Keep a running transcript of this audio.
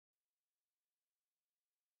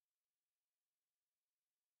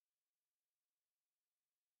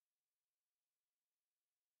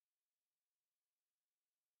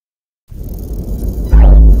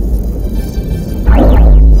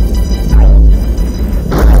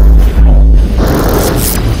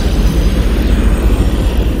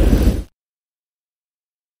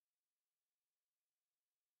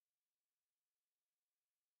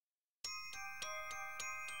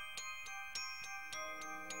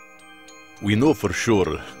We know for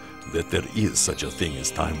sure that there is such a thing as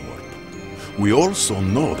time warp. We also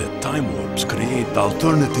know that time warps create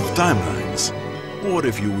alternative timelines, or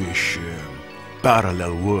if you wish,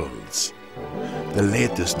 parallel worlds. The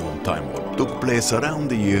latest known time warp took place around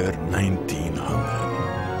the year 1900.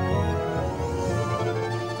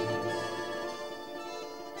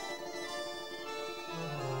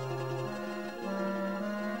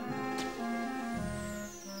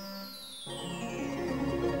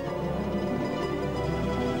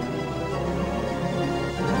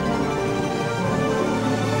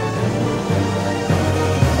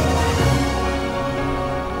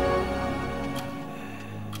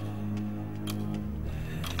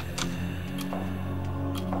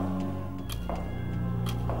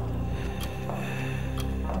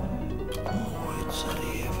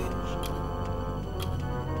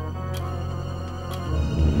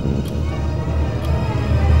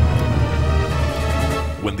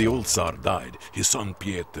 When the old Tsar died, his son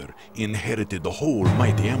Peter inherited the whole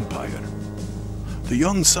mighty empire. The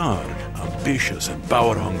young Tsar, ambitious and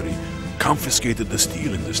power-hungry, confiscated the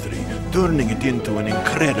steel industry, turning it into an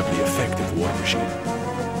incredibly effective war machine.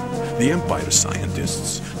 The empire's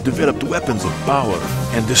scientists developed weapons of power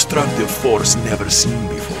and destructive force never seen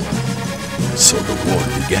before. So the war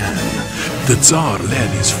began. The Tsar led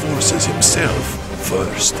his forces himself,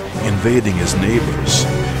 first invading his neighbors,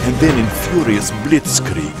 and then in furious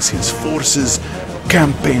blitzkriegs his forces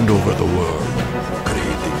campaigned over the world,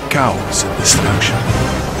 creating chaos and destruction.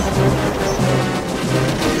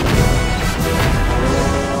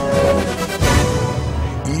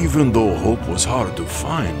 Even though hope was hard to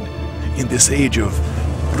find, in this age of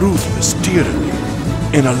ruthless tyranny,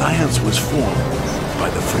 an alliance was formed by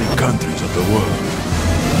the free countries of the world.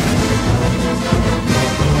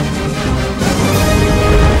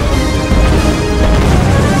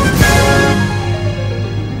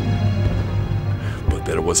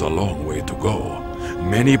 There was a long way to go,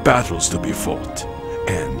 many battles to be fought,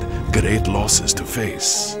 and great losses to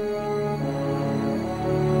face.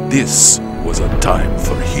 This was a time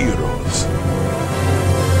for heroes.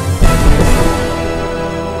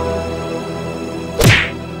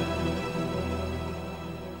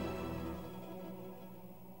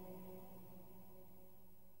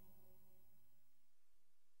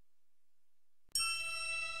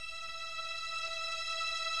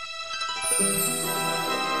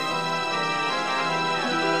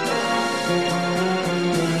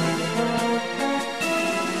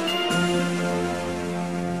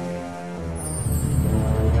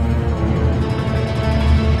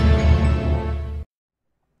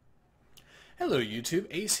 Hello YouTube,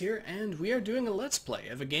 Ace here, and we are doing a Let's Play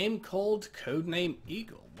of a game called Codename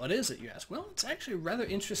Eagle. What is it, you ask? Well, it's actually a rather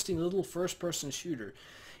interesting little first-person shooter.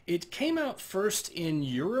 It came out first in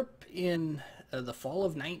Europe in the fall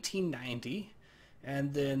of 1990,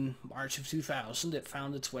 and then March of 2000 it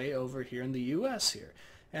found its way over here in the US here.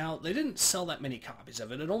 Now, they didn't sell that many copies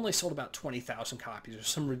of it. It only sold about 20,000 copies, or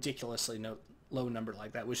some ridiculously low number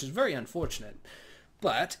like that, which is very unfortunate.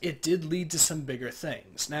 But it did lead to some bigger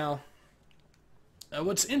things. Now,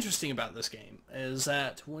 what's interesting about this game is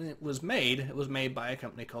that when it was made by a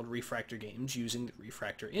company called Refractor Games using the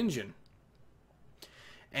Refractor engine.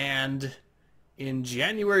 And in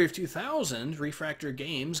January of 2000, Refractor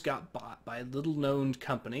Games got bought by a little-known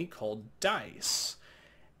company called DICE.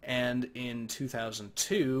 And in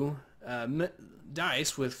 2002,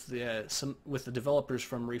 DICE, with the developers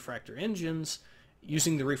from Refractor Engines,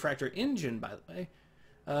 using the Refractor engine, by the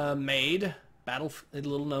way, made a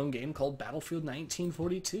little-known game called Battlefield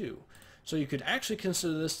 1942. So you could actually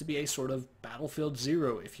consider this to be a sort of Battlefield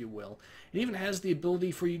Zero, if you will. It even has the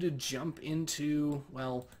ability for you to jump into,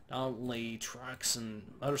 well, not only trucks and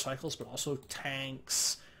motorcycles, but also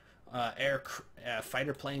tanks,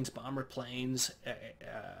 fighter planes, bomber planes,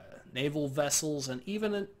 naval vessels, and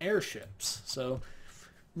even airships. So,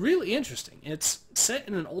 really interesting. It's set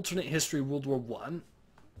in an alternate history World War I.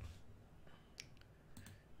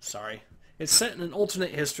 Sorry. It's set in an alternate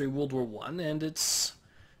history World War I, and it's,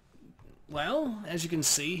 well, as you can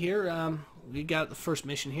see here, we got the first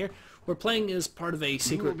mission here. We're playing as part of a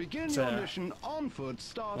secret. You will begin your mission on foot,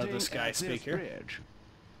 starting let this guy at speak this here. bridge.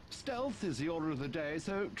 Stealth is the order of the day,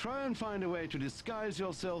 so try and find a way to disguise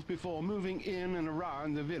yourself before moving in and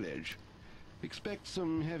around the village. Expect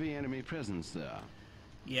some heavy enemy presence there.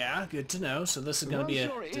 Yeah, good to know. So this is going to be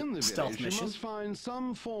a stealth mission. You must find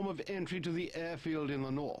some form of entry to the airfield in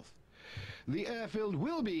the north. The airfield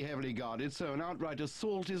will be heavily guarded, so an outright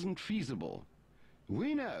assault isn't feasible.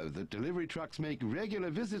 We know that delivery trucks make regular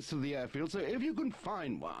visits to the airfield, so if you can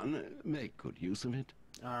find one, make good use of it.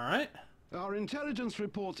 All right. Our intelligence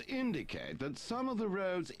reports indicate that some of the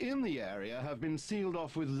roads in the area have been sealed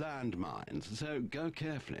off with landmines, so go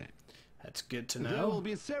carefully. That's good to There will know.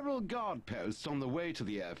 be several guard posts on the way to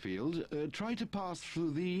the airfield. Try to pass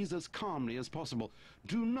through these as calmly as possible.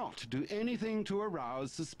 Do not do anything to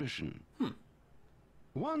arouse suspicion.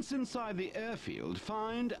 Once inside the airfield,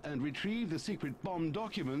 find and retrieve the secret bomb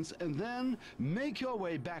documents, and then make your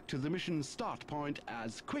way back to the mission start point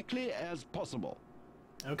as quickly as possible.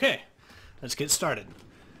 Okay, let's get started.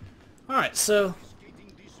 Alright, so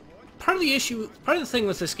part of the thing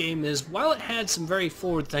with this game is, while it had some very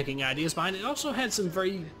forward-thinking ideas behind it, it also had some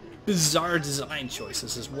very bizarre design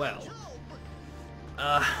choices as well.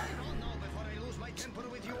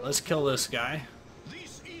 Let's kill this guy.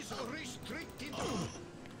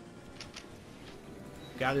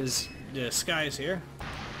 Got his disguise here.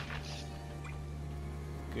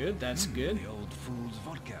 Good, that's good. The old fool's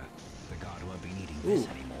vodka. The guard won't be needing Ooh. this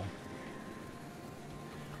anymore.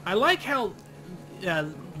 I like how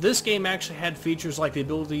this game actually had features like the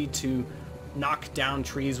ability to knock down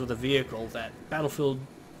trees with a vehicle that Battlefield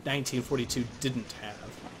 1942 didn't have.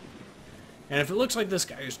 And if it looks like this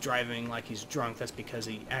guy is driving like he's drunk, that's because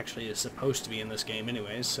he actually is supposed to be in this game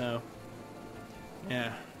anyways, so...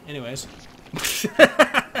 yeah, anyways.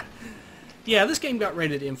 Yeah, this game got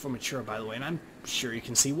rated M for mature, by the way, and I'm sure you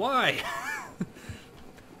can see why.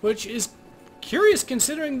 Which is curious,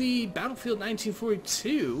 considering the Battlefield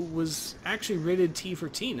 1942 was actually rated T for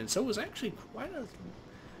teen, and so was actually quite a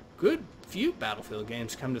good few Battlefield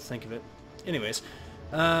games, come to think of it. Anyways,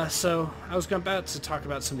 so I was about to talk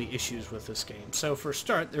about some of the issues with this game. So for a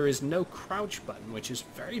start, there is no crouch button, which is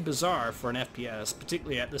very bizarre for an FPS,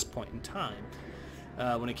 particularly at this point in time,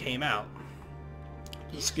 when it came out.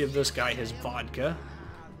 Let's give this guy his vodka,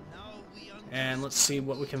 and let's see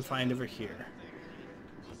what we can find over here.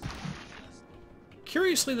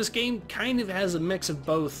 Curiously, this game kind of has a mix of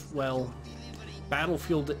both, well,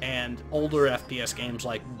 Battlefield and older FPS games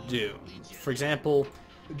like Doom. For example,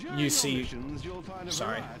 you see... You'll find a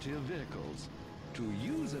Sorry. variety of vehicles. To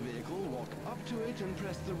use a vehicle, walk up to it and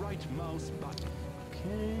press the right mouse button.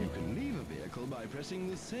 Okay. You can leave a vehicle by pressing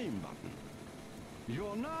the same button.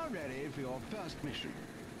 You're now ready for your first mission.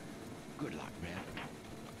 Good luck, man.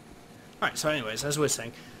 Alright, so anyways, as I was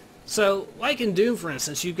saying, so like in Doom, for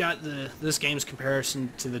instance, you've got this game's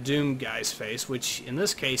comparison to the Doom guy's face, which in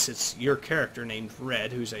this case it's your character named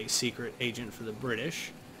Red, who's a secret agent for the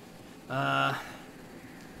British.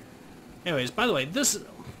 Anyways, by the way,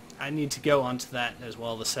 I need to go onto that as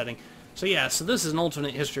well, the setting. So yeah, so this is an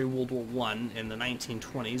alternate history of World War I in the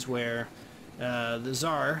 1920s, where the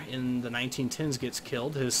Tsar in the 1910s gets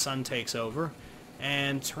killed, his son takes over,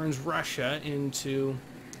 and turns Russia into,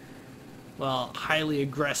 well, highly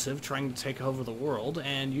aggressive, trying to take over the world,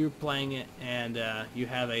 and you're playing it, and you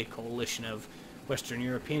have a coalition of Western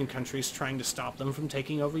European countries trying to stop them from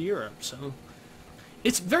taking over Europe. So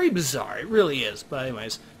it's very bizarre, it really is. But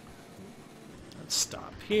anyways, let's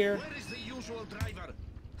stop here. Where is the usual driver?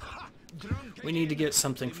 Ha! Drunk We need to get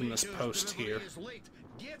something from this post here. is late.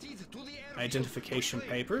 Get it to the airfield. Identification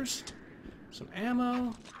papers, some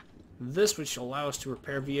ammo, this which will allow us to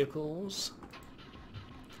repair vehicles.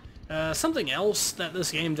 Something else that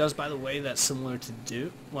this game does, by the way, that's similar to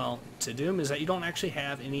Doom, is that you don't actually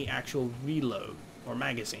have any actual reload or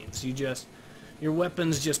magazines. Your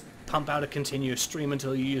weapons just pump out a continuous stream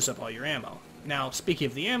until you use up all your ammo. Now, speaking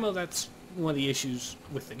of the ammo, that's one of the issues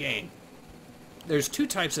with the game. There's two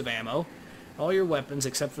types of ammo. All your weapons,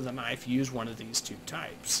 except for the knife, use one of these two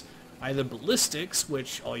types. Either ballistics,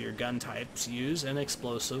 which all your gun types use, and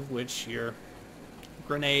explosive, which your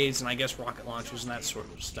grenades and I guess rocket launchers and that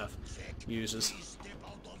sort of stuff uses. Step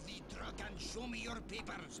out of the truck and show me your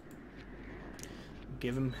papers.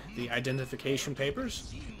 Give him the identification papers.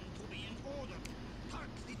 Seem to be in order. Park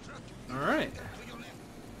the truck. Alright. To your left.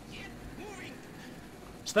 Get moving.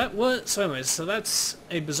 So that's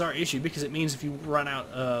a bizarre issue, because it means if you run out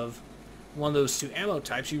of one of those two ammo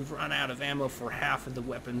types, you've run out of ammo for half of the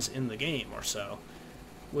weapons in the game or so,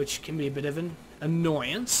 which can be a bit of an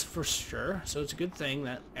annoyance for sure. So it's a good thing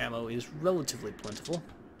that ammo is relatively plentiful.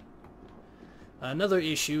 Another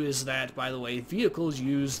issue is that, by the way, vehicles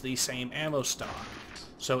use the same ammo stock.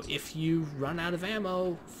 So if you run out of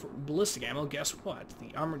ammo for ballistic ammo, guess what?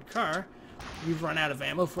 The armored car, you've run out of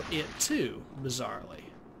ammo for it too, bizarrely.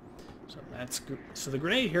 So the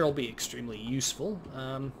grenade here will be extremely useful.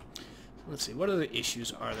 Let's see, what other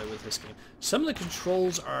issues are there with this game? Some of the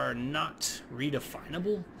controls are not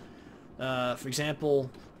redefinable. For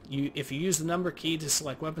example, if you use the number key to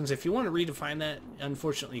select weapons, if you want to redefine that,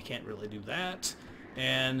 unfortunately you can't really do that.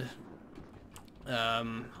 And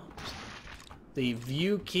The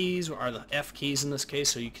view keys are the F keys in this case,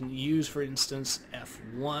 so you can use, for instance,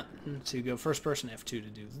 F1 to go first person, F2 to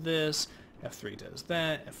do this, F3 does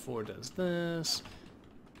that, F4 does this.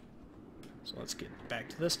 So let's get back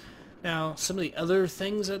to this. Now, some of the other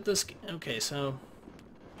things at this... Okay, so...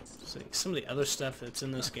 let's see, some of the other stuff that's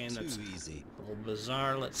in this game that's a little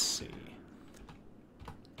bizarre. Let's see.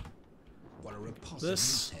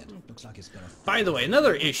 This, by the way,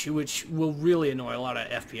 another issue which will really annoy a lot of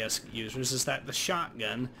FPS users is that the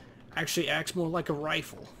shotgun actually acts more like a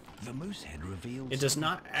rifle. It does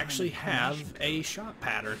not actually have a shot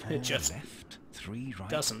pattern. It just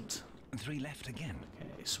doesn't. And 3 left again.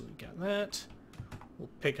 Okay, so we got that. We'll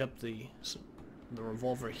pick up the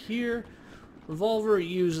revolver here. Revolver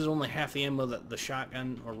uses only half the ammo that the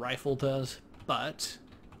shotgun or rifle does, but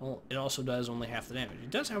well, it also does only half the damage. It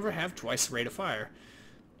does, however, have twice the rate of fire.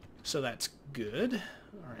 So that's good.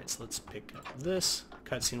 Alright, so let's pick up this.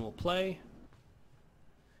 Cutscene will play.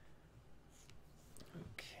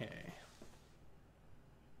 Okay.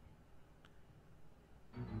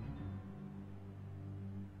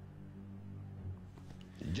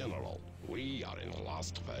 General, we are in the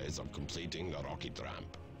last phase of completing the rocket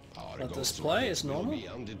ramp. Our Let this ghost play rocket as normal. will be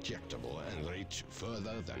undetectable and reach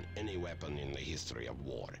further than any weapon in the history of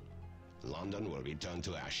war. London will be turned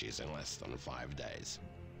to ashes in less than 5 days.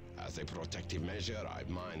 As a protective measure, I've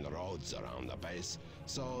mined the roads around the base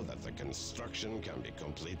so that the construction can be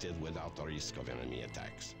completed without the risk of enemy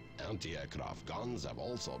attacks. Anti-aircraft guns have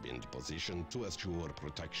also been positioned to assure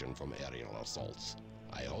protection from aerial assaults.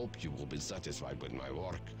 I hope you will be satisfied with my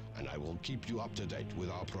work, and I will keep you up to date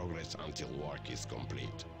with our progress until work is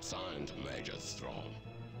complete. Signed, Major Strong.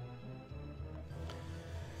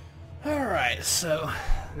 Alright, so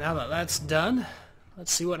now that that's done,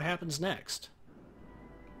 let's see what happens next.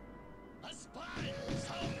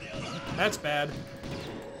 That's bad.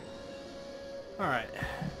 Alright.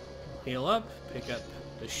 Heal up, pick up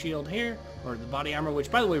the shield here, or the body armor,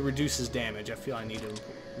 which by the way reduces damage. I feel I need to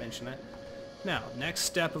mention that. Now, next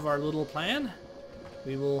step of our little plan,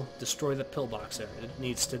 we will destroy the pillbox there. It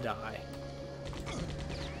needs to die.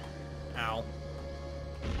 Ow.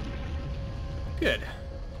 Good.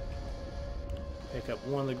 Pick up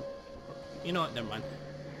one of the... You know what, never mind.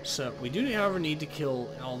 So, we do, however, need to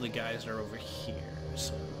kill all the guys that are over here,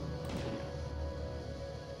 so...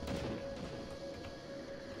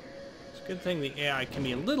 It's a good thing the AI can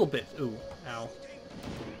be a little bit... Ooh, ow.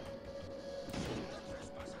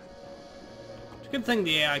 Good thing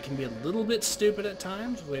the AI can be a little bit stupid at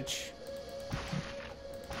times, which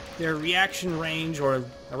their reaction range, or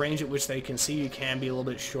a range at which they can see you, can be a little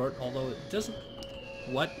bit short, although it doesn't...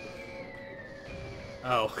 What?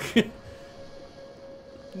 Oh.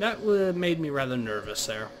 That made me rather nervous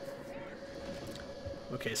there.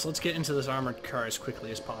 Okay, so let's get into this armored car as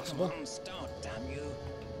quickly as possible.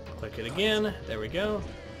 Click it again. There we go.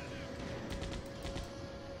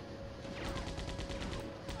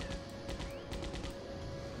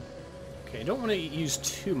 Okay, don't want to use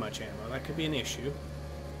too much ammo. That could be an issue.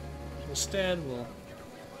 Instead, we'll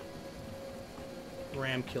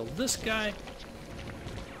ram kill this guy.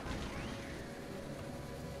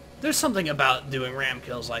 There's something about doing ram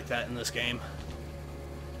kills like that in this game.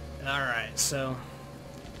 Alright, so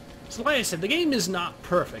like I said, the game is not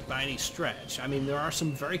perfect by any stretch. I mean, there are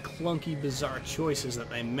some very clunky, bizarre choices that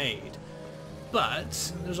they made.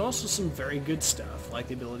 But there's also some very good stuff, like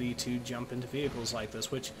the ability to jump into vehicles like this,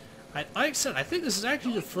 which... like I said, I think this is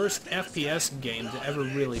actually the first FPS game to ever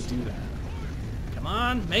really do that. Come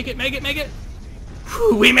on, make it, make it, make it!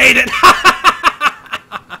 Whew, we made it!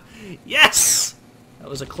 Yes! That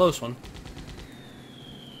was a close one.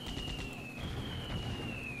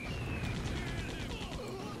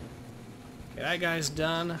 Okay, that guy's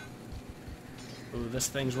done. Ooh, this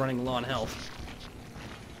thing's running low on health.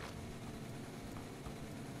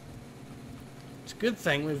 It's a good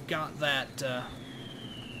thing we've got that,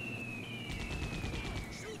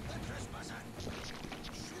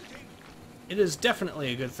 It is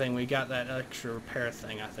definitely a good thing we got that extra repair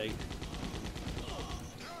thing, I think.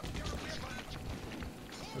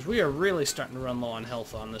 Because we are really starting to run low on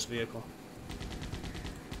health on this vehicle.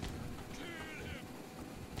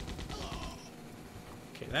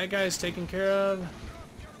 Okay, that guy's taken care of.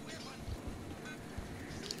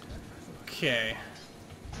 Okay.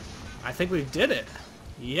 I think we did it.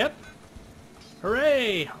 Yep.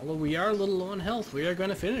 Hooray! Although we are a little low on health, we are going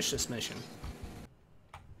to finish this mission.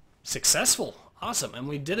 Successful. Awesome. And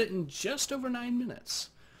we did it in just over 9 minutes.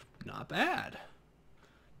 Not bad.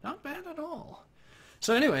 Not bad at all.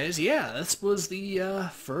 So anyways, yeah, this was the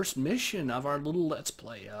first mission of our little Let's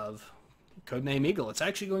Play of Codename Eagle. It's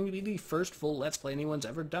actually going to be the first full Let's Play anyone's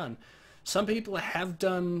ever done. Some people have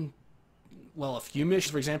done, well, a few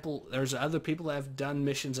missions. For example, there's other people that have done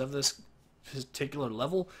missions of this particular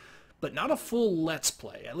level, but not a full Let's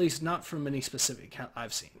Play, at least not from any specific account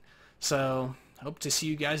I've seen. So, hope to see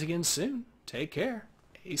you guys again soon. Take care.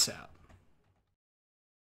 Peace out.